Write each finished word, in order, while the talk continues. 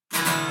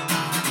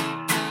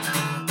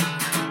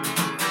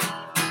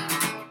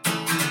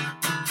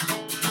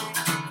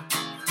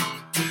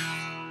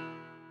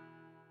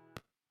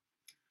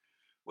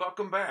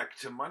welcome back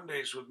to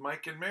Mondays with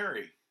Mike and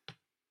Mary.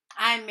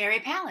 I'm Mary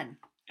Palin.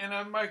 And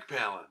I'm Mike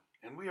Palin,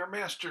 and we are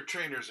master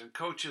trainers and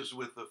coaches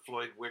with the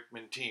Floyd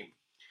Wickman team.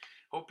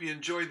 Hope you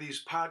enjoy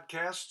these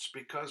podcasts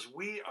because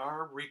we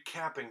are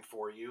recapping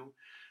for you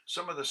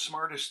some of the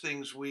smartest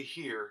things we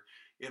hear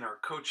in our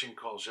coaching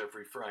calls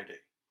every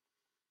Friday.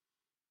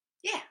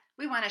 Yeah,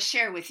 we want to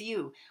share with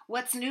you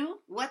what's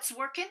new, what's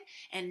working,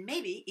 and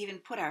maybe even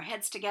put our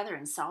heads together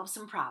and solve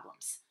some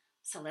problems.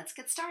 So let's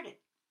get started.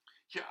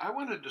 Yeah, I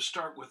wanted to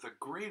start with a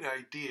great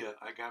idea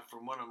I got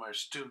from one of my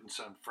students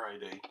on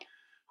Friday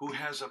who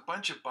has a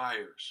bunch of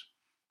buyers.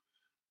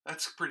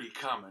 That's pretty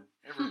common.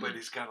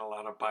 Everybody's got a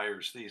lot of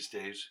buyers these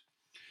days,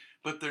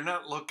 but they're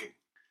not looking.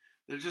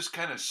 They're just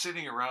kind of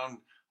sitting around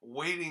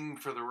waiting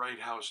for the right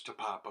house to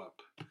pop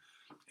up.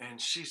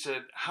 And she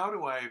said, how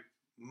do I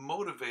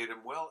motivate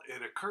them? Well,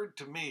 it occurred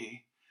to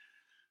me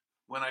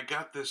when I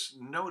got this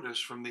notice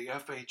from the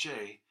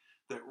FHA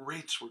that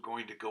rates were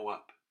going to go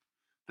up,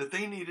 that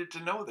they needed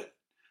to know that.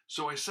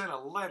 So I sent a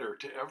letter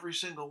to every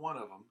single one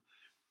of them,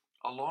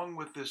 along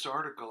with this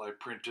article I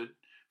printed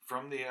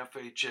from the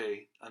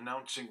FHA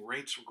announcing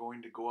rates were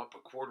going to go up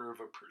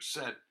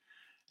 0.25%.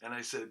 And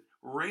I said,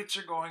 rates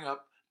are going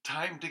up,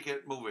 time to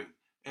get moving.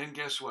 And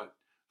guess what?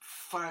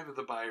 5 of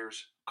the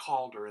buyers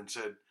called her and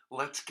said,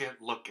 let's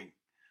get looking.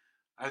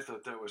 I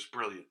thought that was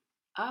brilliant.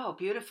 Oh,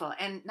 beautiful.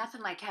 And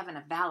nothing like having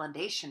a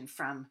validation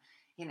from,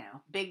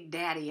 Big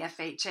Daddy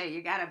FHA.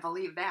 You got to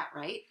believe that,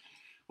 right?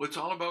 Well, it's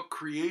all about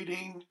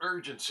creating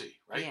urgency,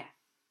 right? Yeah,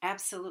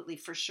 absolutely,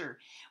 for sure.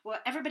 Well,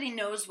 everybody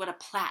knows what a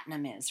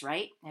platinum is,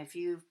 right? If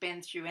you've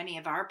been through any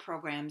of our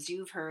programs,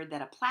 you've heard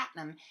that a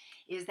platinum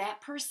is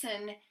that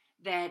person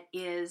that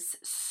is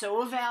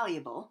so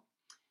valuable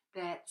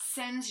that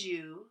sends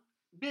you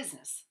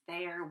business.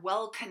 They are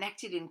well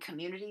connected in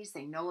communities.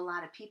 They know a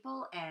lot of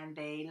people and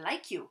they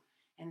like you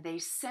and they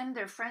send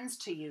their friends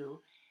to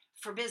you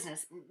for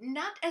business,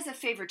 not as a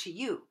favor to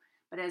you,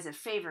 but as a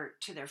favor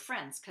to their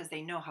friends because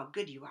they know how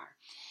good you are.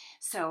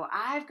 So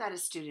I've got a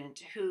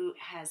student who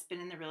has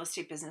been in the real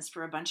estate business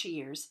for a bunch of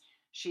years.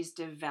 She's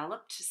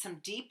developed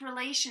some deep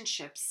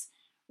relationships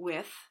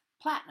with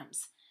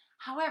platinums.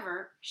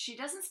 However, she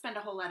doesn't spend a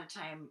whole lot of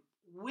time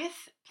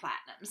with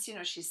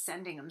platinums. She's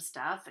sending them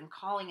stuff and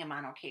calling them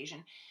on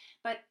occasion.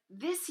 But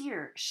this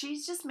year,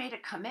 she's just made a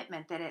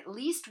commitment that at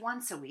least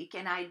once a week,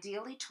 and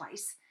ideally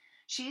twice,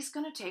 she's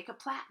going to take a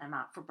platinum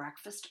out for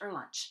breakfast or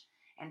lunch.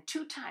 And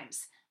 2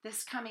 times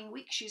this coming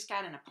week, she's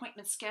got an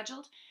appointment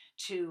scheduled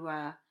to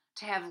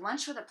have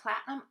lunch with a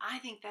platinum. I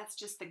think that's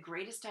just the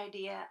greatest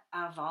idea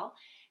of all.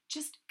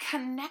 Just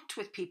connect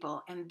with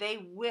people, and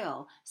they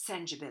will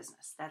send you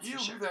business. That's for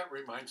sure. Who that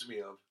reminds me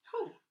of?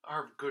 Who?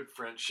 Our good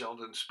friend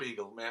Sheldon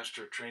Spiegel,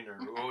 master trainer,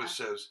 who always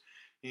says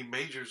he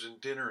majors in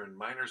dinner and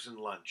minors in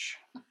lunch.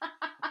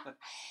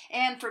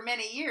 And for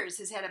many years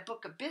has had a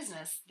book of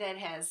business that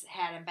has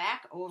had him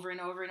back over and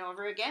over and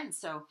over again.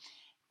 So,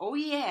 oh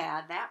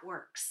yeah, that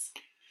works.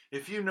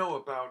 If you know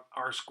about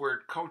R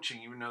Squared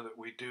Coaching, you know that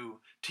we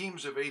do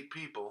teams of 8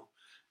 people,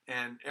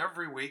 and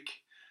every week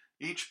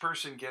each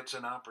person gets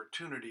an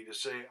opportunity to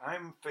say,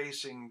 I'm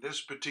facing this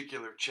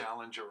particular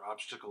challenge or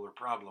obstacle or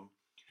problem.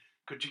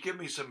 Could you give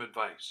me some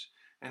advice?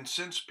 And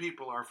since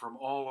people are from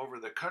all over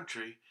the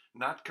country,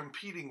 not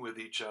competing with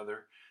each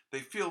other, they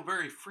feel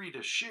very free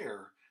to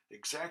share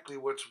exactly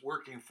what's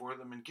working for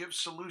them and give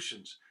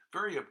solutions,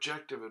 very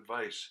objective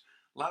advice,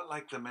 a lot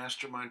like the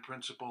mastermind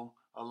principle,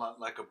 a lot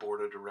like a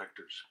board of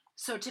directors.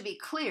 So to be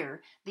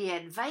clear, the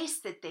advice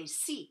that they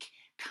seek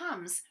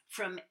comes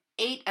from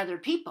 8 other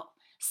people,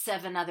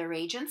 7 other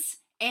agents,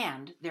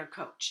 and their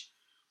coach.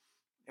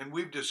 And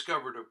we've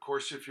discovered, of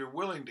course, if you're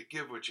willing to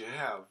give what you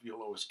have,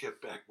 you'll always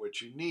get back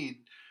what you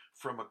need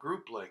from a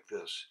group like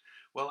this.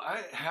 Well,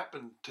 I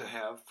happen to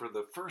have, for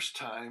the first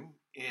time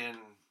in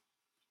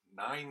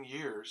 9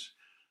 years,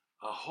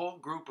 a whole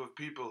group of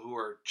people who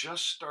are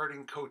just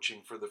starting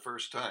coaching for the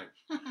first time.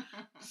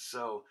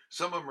 So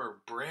some of them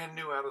are brand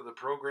new out of the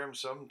program.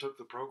 Some took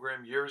the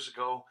program years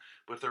ago,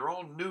 but they're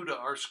all new to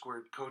R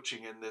Squared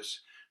Coaching in this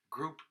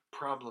group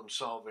problem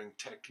solving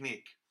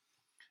technique.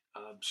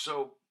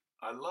 So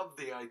I love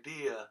the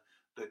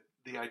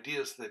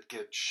ideas that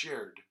get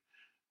shared,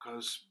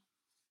 because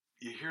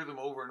you hear them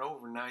over and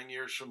over 9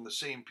 years from the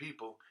same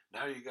people.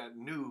 Now you got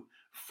new,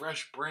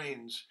 fresh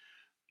brains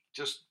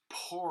just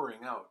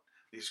pouring out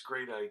these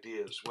great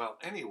ideas. Well,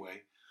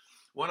 anyway,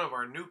 one of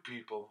our new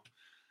people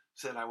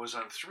said, I was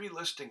on 3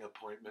 listing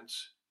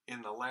appointments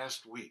in the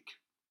last week,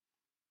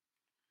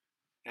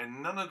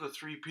 and none of the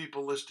 3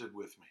 people listed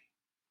with me.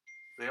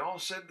 They all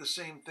said the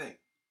same thing.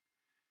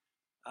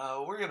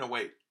 We're going to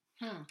wait.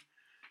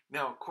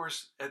 Now, of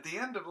course, at the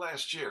end of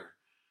last year,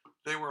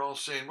 they were all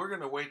saying, we're going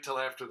to wait till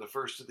after the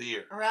first of the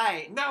year.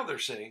 Right. Now they're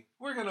saying,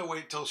 we're going to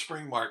wait till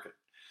spring market.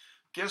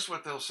 Guess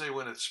what they'll say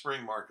when it's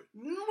spring market?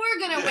 We're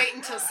going to wait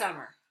until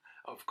summer.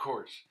 Of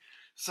course.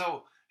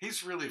 So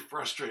he's really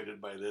frustrated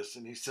by this,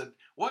 and he said,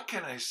 what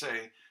can I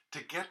say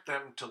to get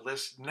them to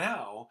list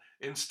now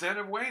instead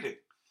of waiting?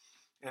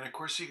 And of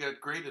course, he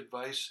got great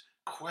advice.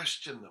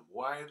 Question them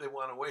why they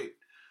want to wait.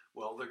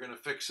 Well, they're going to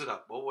fix it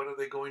up. Well, what are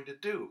they going to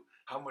do?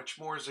 How much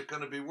more is it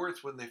going to be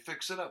worth when they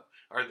fix it up?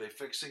 Are they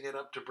fixing it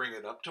up to bring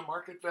it up to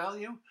market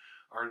value?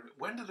 Or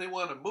when do they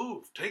want to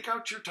move? Take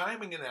out your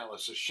timing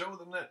analysis. Show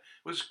them that.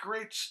 It was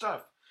great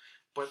stuff.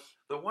 But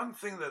the one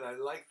thing that I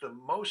liked the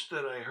most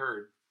that I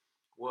heard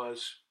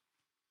was,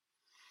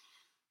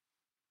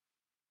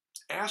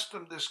 ask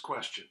them this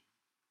question.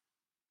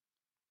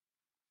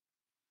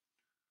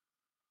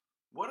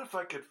 What if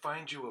I could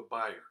find you a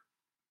buyer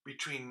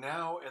between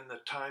now and the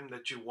time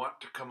that you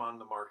want to come on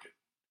the market,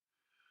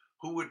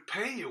 who would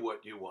pay you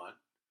what you want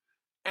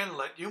and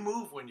let you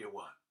move when you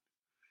want?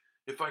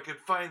 If I could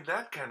find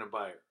that kind of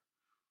buyer,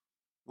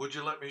 would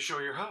you let me show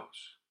your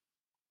house?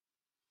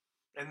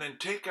 And then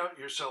take out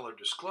your seller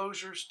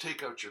disclosures,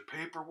 take out your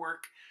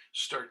paperwork,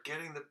 start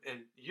getting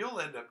and you'll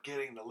end up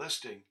getting the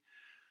listing.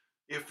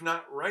 If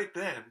not right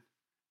then,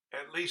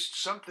 at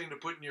least something to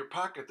put in your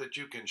pocket that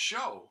you can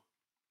show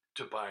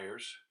to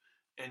buyers,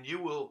 and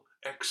you will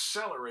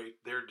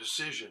accelerate their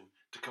decision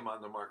to come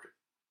on the market.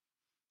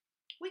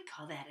 We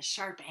call that a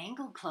sharp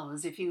angle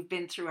close if you've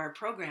been through our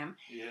program.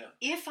 Yeah.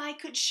 If I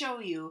could show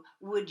you,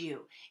 would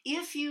you?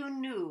 If you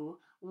knew,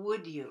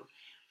 would you?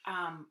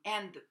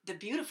 And the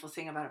beautiful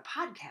thing about a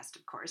podcast,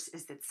 of course,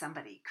 is that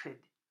somebody could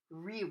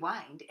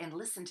rewind and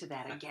listen to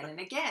that again and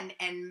again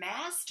and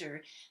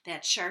master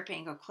that sharp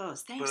angle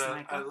close. Thanks, but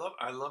Michael.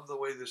 I love the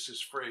way this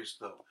is phrased,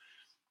 though.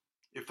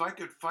 If I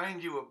could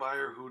find you a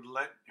buyer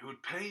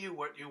who'd pay you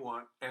what you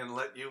want and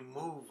let you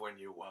move when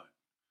you want,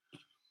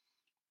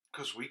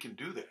 because we can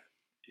do that.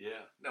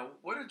 Yeah. Now,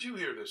 what did you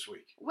hear this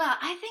week? Well,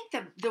 I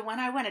think the one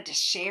I wanted to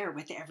share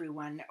with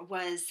everyone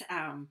was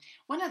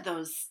one of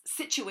those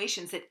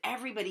situations that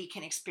everybody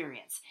can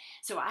experience.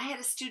 So I had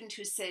a student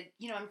who said,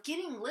 I'm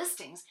getting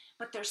listings,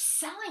 but they're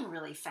selling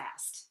really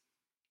fast.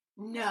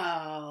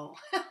 No,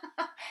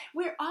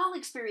 we're all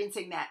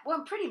experiencing that.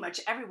 Well, pretty much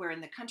everywhere in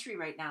the country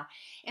right now.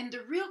 And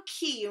the real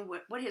key, and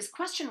what his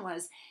question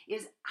was,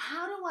 is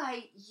how do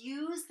I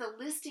use the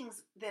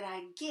listings that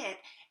I get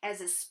as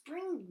a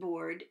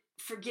springboard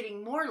for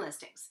getting more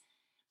listings?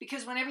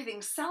 Because when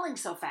everything's selling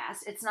so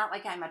fast, it's not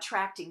like I'm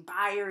attracting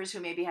buyers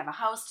who maybe have a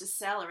house to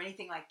sell or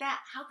anything like that.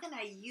 How can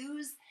I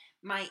use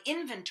my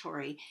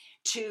inventory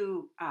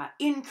to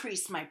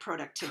increase my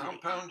productivity?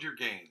 Compound your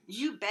gains.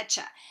 You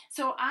betcha.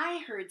 So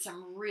I heard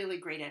some really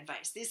great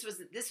advice. This was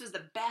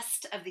the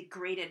best of the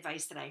great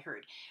advice that I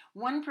heard.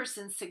 One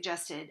person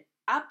suggested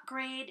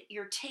upgrade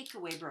your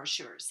takeaway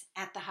brochures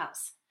at the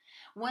house.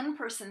 One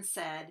person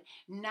said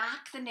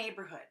knock the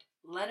neighborhood.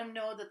 Let them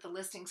know that the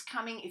listing's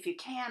coming if you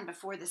can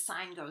before the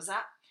sign goes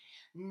up.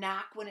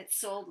 Knock when it's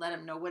sold. Let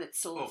them know what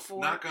it's sold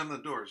for. Knock on the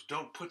doors.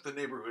 Don't put the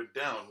neighborhood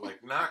down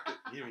like knock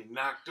it. You mean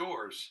knock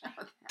doors.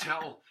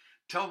 Tell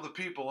the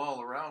people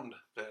all around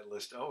that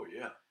list. Oh,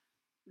 yeah.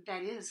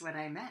 That is what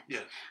I meant. Yeah.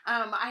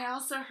 I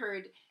also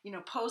heard,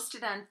 post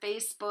it on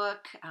Facebook,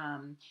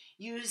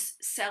 use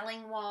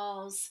selling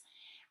walls.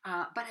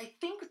 But I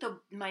think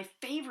my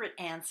favorite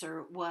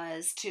answer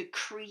was to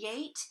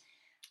create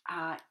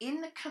in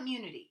the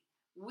community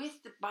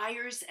with the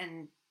buyers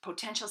and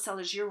potential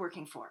sellers you're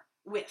working for,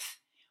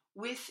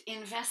 with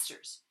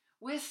investors,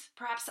 with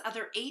perhaps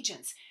other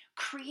agents.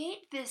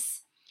 Create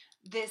this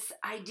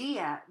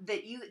idea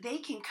that they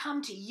can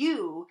come to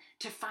you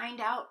to find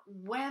out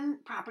when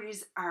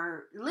properties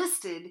are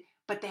listed,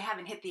 but they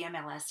haven't hit the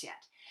MLS yet.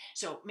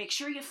 So make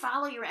sure you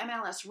follow your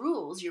MLS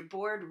rules, your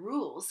board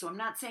rules. So I'm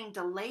not saying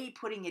delay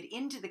putting it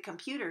into the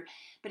computer,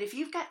 but if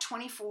you've got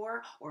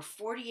 24 or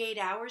 48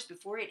 hours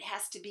before it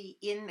has to be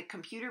in the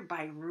computer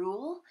by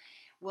rule,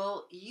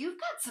 well, you've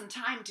got some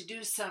time to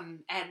do some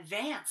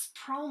advanced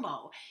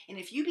promo. And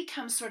if you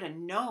become sort of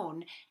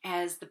known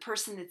as the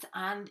person that's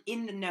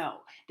in the know,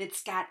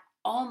 that's got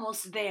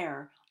almost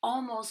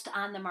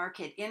on the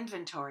market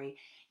inventory,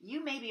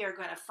 you maybe are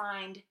going to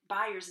find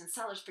buyers and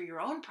sellers for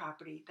your own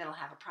property that'll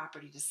have a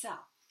property to sell.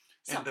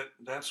 And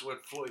that's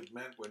what Floyd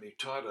meant when he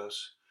taught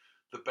us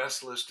the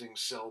best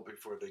listings sell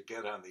before they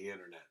get on the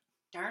internet.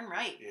 Darn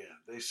right. Yeah,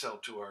 they sell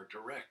to our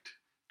direct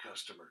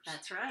customers.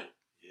 That's right.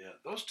 Yeah,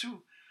 those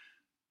two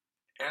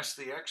Ask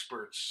the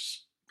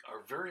Experts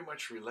are very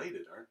much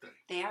related, aren't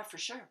they? They are, for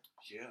sure.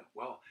 Yeah.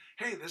 Well,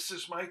 hey, this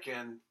is Mike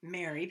and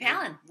Mary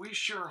Palin. We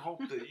sure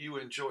hope that you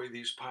enjoy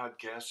these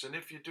podcasts. And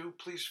if you do,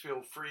 please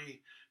feel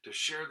free to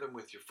share them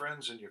with your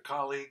friends and your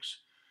colleagues.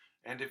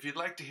 And if you'd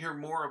like to hear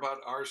more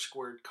about R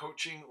Squared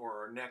Coaching or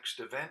our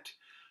next event,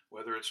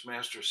 whether it's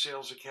Master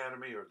Sales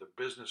Academy or the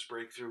Business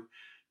Breakthrough,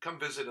 come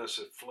visit us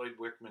at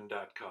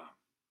floydwickman.com.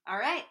 All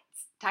right.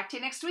 Talk to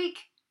you next week.